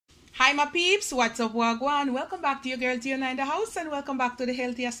Hi my peeps, what's up, wagwan? Welcome back to your girl Tina in the house, and welcome back to the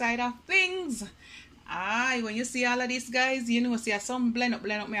healthier side of things. When you see all of this, guys, you know, see some blend up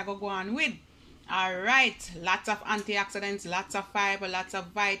me I go on with. Alright, lots of antioxidants, lots of fiber, lots of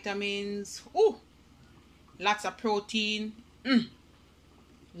vitamins, lots of protein,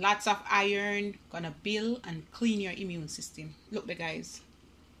 lots of iron, gonna build and clean your immune system. Look the guys.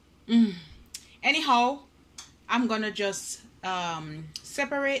 Anyhow, I'm gonna just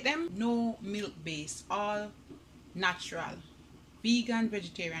separate them. No milk base, all natural, vegan,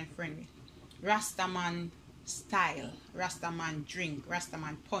 vegetarian friendly, Rastaman style, Rastaman drink,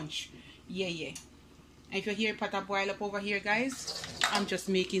 Rastaman punch. Yeah. And if you hear pot a boil up over here, guys, I'm just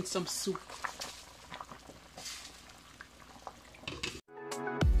making some soup.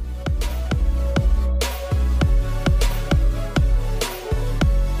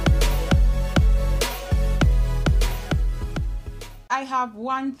 I have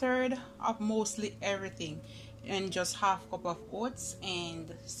 1/3 of mostly everything and just half cup of oats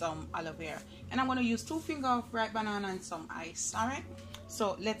and some aloe vera, and I'm going to use 2 fingers of ripe banana and some ice. All right,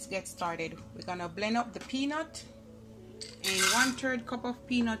 so let's get started. We're going to blend up the peanut, and 1/3 cup of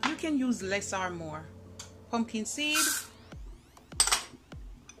peanut. You can use less or more. Pumpkin seed,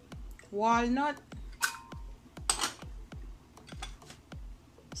 walnut,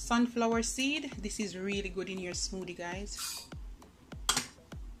 sunflower seed. This is really good in your smoothie, guys.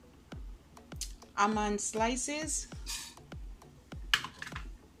 Almond slices,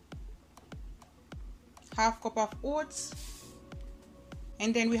 half cup of oats,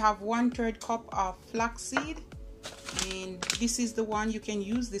 and then we have 1/3 cup of flaxseed, and this is the one. You can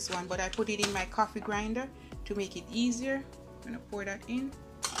use this one, but I put it in my coffee grinder to make it easier. I'm gonna pour that in,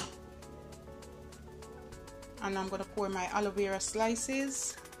 and I'm gonna pour my aloe vera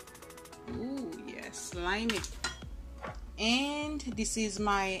slices. Ooh, yes, slime it. And this is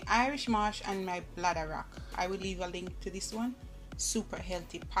my Irish Moss and my Bladderwrack. I will leave a link to this one. Super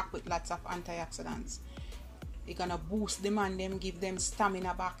healthy, packed with lots of antioxidants. They're gonna boost them and them, give them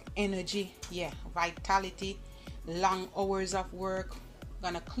stamina back, energy, yeah, vitality, long hours of work.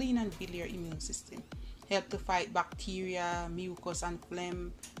 Gonna clean and build your immune system. Help to fight bacteria, mucus and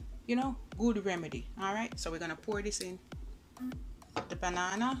phlegm. You know, good remedy. All right, so we're gonna pour this in. The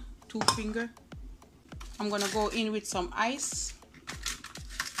banana, 2 fingers. I'm gonna go in with some ice.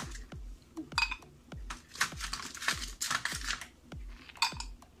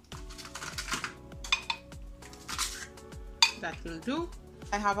 That will do.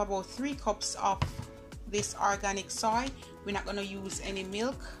 I have about 3 cups of this organic soy. We're not gonna use any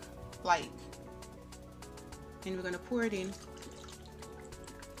milk, and we're gonna pour it in.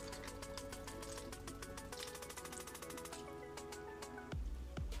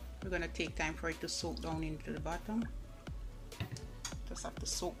 We're gonna take time for it to soak down into the bottom. Just have to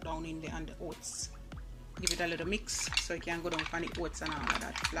soak down in there, and the oats. Give it a little mix so it can go down on the oats and all of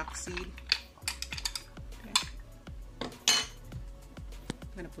that flaxseed. Okay.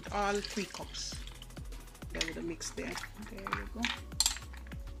 I'm gonna put all 3 cups. Get a little mix there. There you go.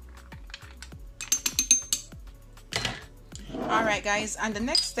 Alright guys, and the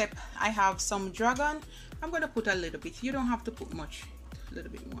next step, I have some dragon. I'm gonna put a little bit. You don't have to put much. A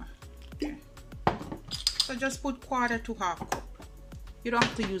little bit more. Okay. So just put 1/4 to 1/2 cup. You don't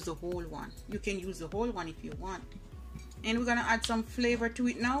have to use the whole one. You can use the whole one if you want. And we're gonna add some flavor to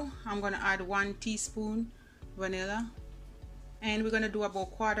it now. I'm gonna add 1 teaspoon vanilla, and we're gonna do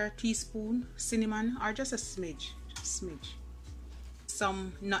about 1/4 teaspoon cinnamon, or just a smidge,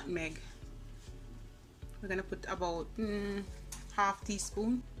 some nutmeg. We're gonna put about 1/2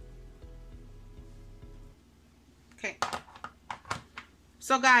 teaspoon. Okay.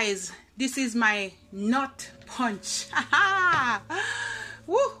 So guys, this is my nut punch.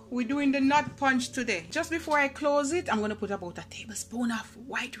 Woo, we're doing the nut punch today. Just before I close it, I'm going to put about a tablespoon of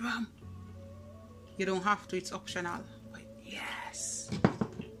white rum. You don't have to, it's optional. But yes.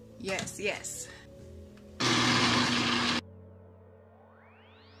 Yes.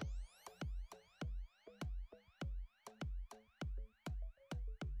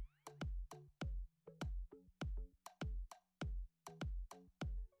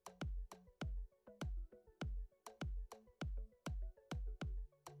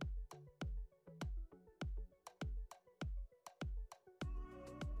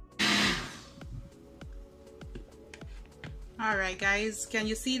 Alright guys, can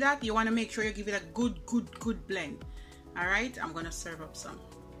you see that? You want to make sure you give it a good blend. Alright, I'm gonna serve up some.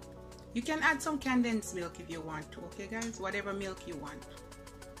 You can add some condensed milk if you want to, okay guys? Whatever milk you want.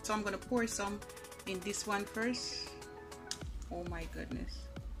 So I'm gonna pour some in this one first. Oh my goodness,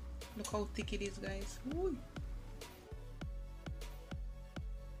 look how thick it is, guys. Ooh.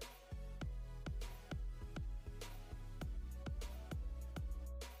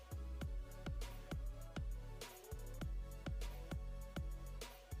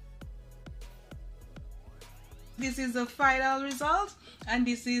 This is the final result, and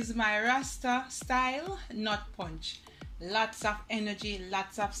this is my Rasta style nut punch. Lots of energy,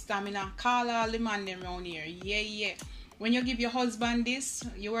 lots of stamina. Call all the man them around here. Yeah. When you give your husband this,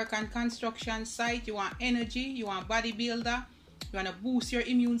 you work on construction site, you want energy, you want bodybuilder, you want to boost your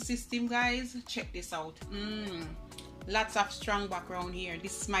immune system, guys. Check this out. Lots of strong back around here.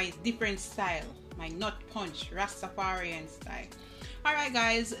 This is my different style, my nut punch, Rastafarian style. Alright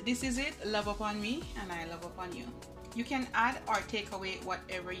guys, this is it. Love upon me and I love upon you. You can add or take away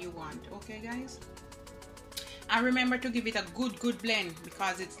whatever you want, okay guys? And remember to give it a good blend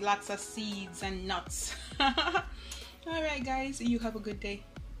because it's lots of seeds and nuts. Alright guys, you have a good day.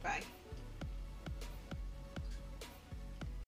 Bye.